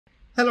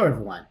Hello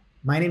everyone,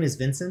 my name is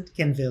Vincent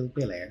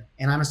Quenneville-Belair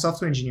and I'm a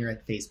software engineer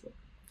at Facebook.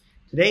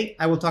 Today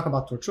I will talk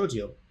about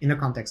TorchAudio in the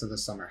context of the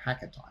summer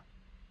hackathon.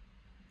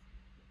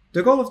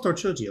 The goal of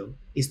TorchAudio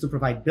is to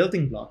provide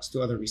building blocks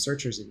to other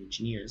researchers and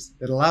engineers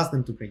that allows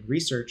them to bring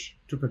research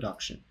to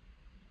production.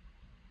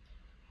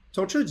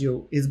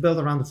 TorchAudio is built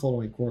around the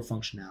following core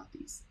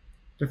functionalities.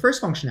 The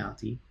first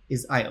functionality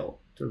is I/O,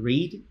 to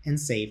read and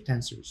save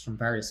tensors from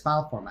various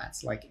file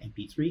formats like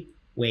MP3,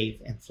 WAV,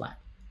 and FLAC.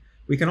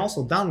 We can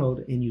also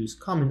download and use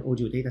common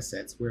audio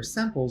datasets where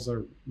samples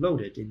are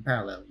loaded in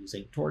parallel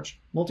using Torch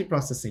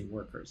multiprocessing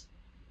workers.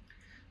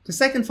 The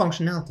second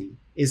functionality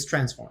is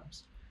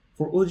transforms,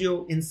 for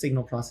audio and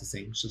signal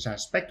processing such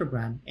as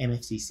spectrogram,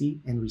 MFCC,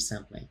 and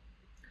resampling.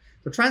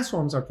 The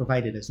transforms are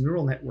provided as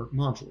neural network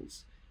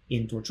modules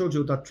in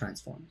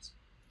TorchAudio.transforms.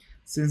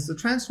 Since the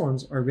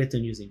transforms are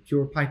written using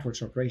pure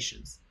PyTorch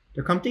operations,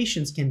 the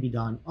computations can be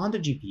done on the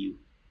GPU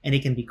and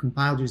it can be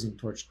compiled using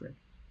TorchScript.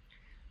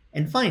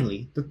 And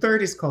finally, the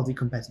third is ecology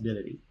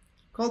compatibility.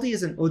 Ecology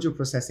is an audio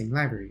processing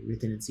library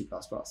written in C++.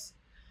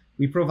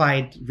 We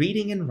provide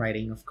reading and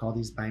writing of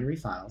ecology's binary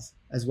files,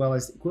 as well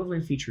as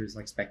equivalent features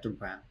like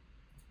spectrogram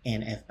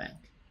and fbank.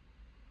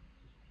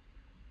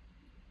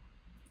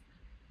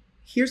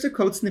 Here's a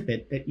code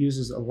snippet that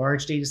uses a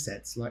large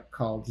dataset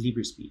called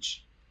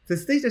LibreSpeech.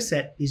 This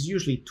dataset is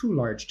usually too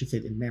large to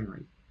fit in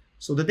memory,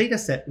 so the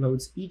dataset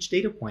loads each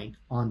data point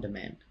on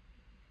demand.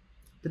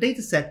 The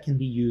dataset can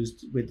be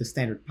used with the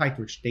standard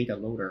PyTorch data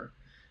loader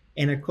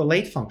and a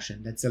collate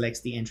function that selects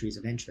the entries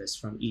of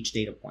interest from each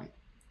data point.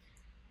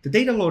 The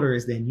data loader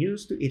is then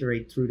used to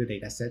iterate through the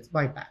datasets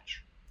by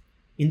batch.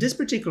 In this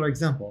particular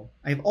example,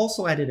 I've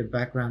also added a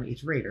background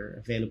iterator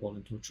available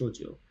in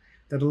TorchAudio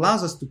that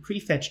allows us to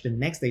prefetch the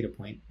next data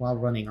point while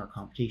running our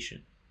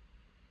computation.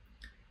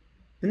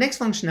 The next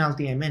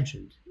functionality I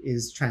mentioned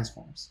is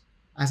transforms.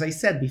 As I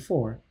said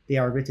before, they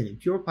are written in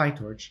pure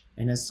PyTorch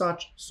and as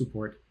such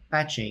support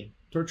patching,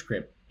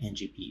 TorchScript, and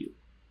GPU.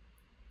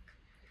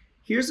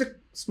 Here's a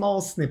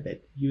small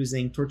snippet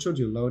using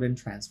TorchAudio load and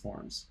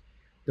transforms.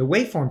 The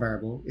waveform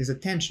variable is a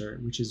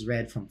tensor which is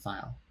read from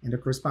file, and the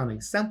corresponding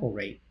sample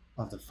rate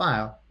of the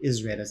file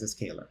is read as a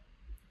scalar.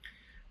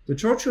 The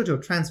TorchAudio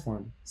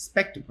transform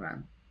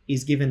spectrogram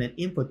is given an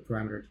input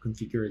parameter to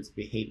configure its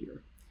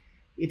behavior.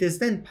 It is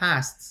then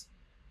passed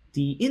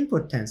the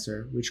input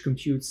tensor, which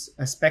computes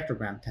a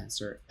spectrogram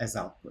tensor as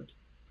output.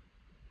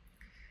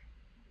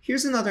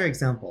 Here's another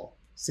example.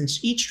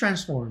 Since each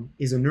transform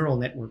is a neural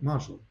network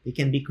module, they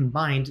can be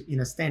combined in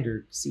a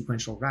standard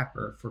sequential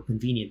wrapper for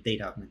convenient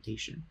data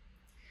augmentation.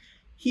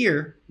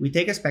 Here, we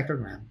take a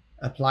spectrogram,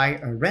 apply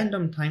a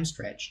random time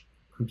stretch,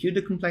 compute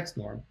the complex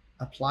norm,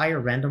 apply a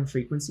random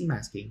frequency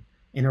masking,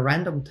 and a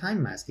random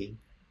time masking,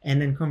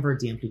 and then convert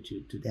the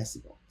amplitude to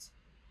decibels.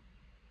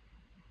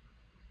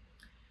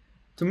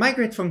 To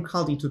migrate from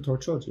ecology to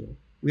TorchAudio,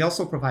 we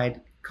also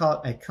provide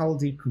a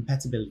ecology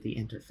compatibility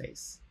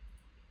interface.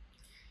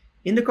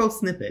 In the code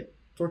snippet,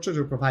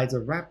 TorchAudio provides a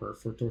wrapper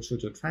for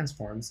TorchAudio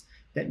transforms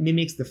that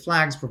mimics the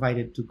flags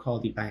provided to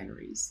ecology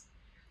binaries.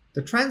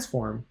 The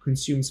transform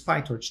consumes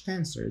PyTorch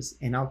tensors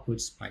and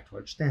outputs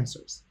PyTorch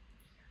tensors.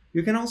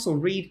 You can also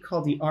read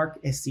ecology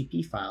arc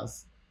SCP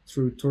files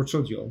through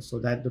TorchAudio so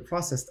that the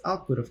processed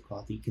output of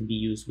ecology can be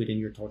used within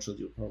your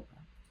TorchAudio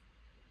program.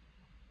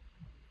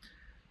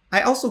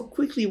 I also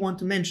quickly want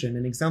to mention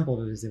an example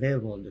that is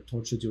available in the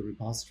TorchAudio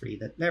repository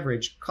that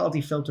leverage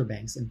ecology filter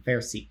banks and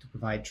FAIRseq to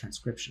provide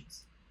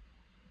transcriptions.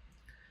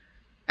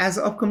 As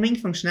upcoming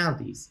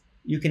functionalities,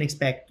 you can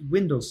expect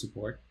Windows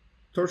support,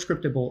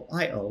 TorchScriptable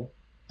I/O,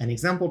 an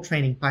example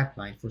training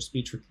pipeline for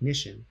speech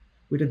recognition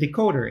with a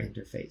decoder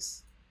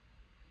interface.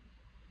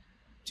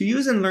 To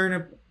use and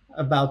learn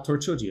about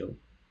TorchAudio,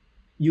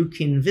 you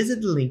can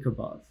visit the link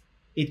above.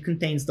 It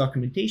contains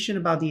documentation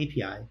about the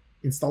API,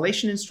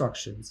 installation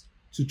instructions,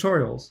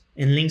 tutorials,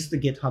 and links to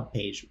the GitHub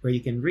page where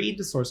you can read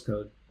the source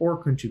code or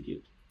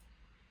contribute.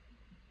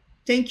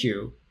 Thank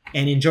you,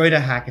 and enjoy the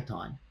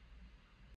hackathon.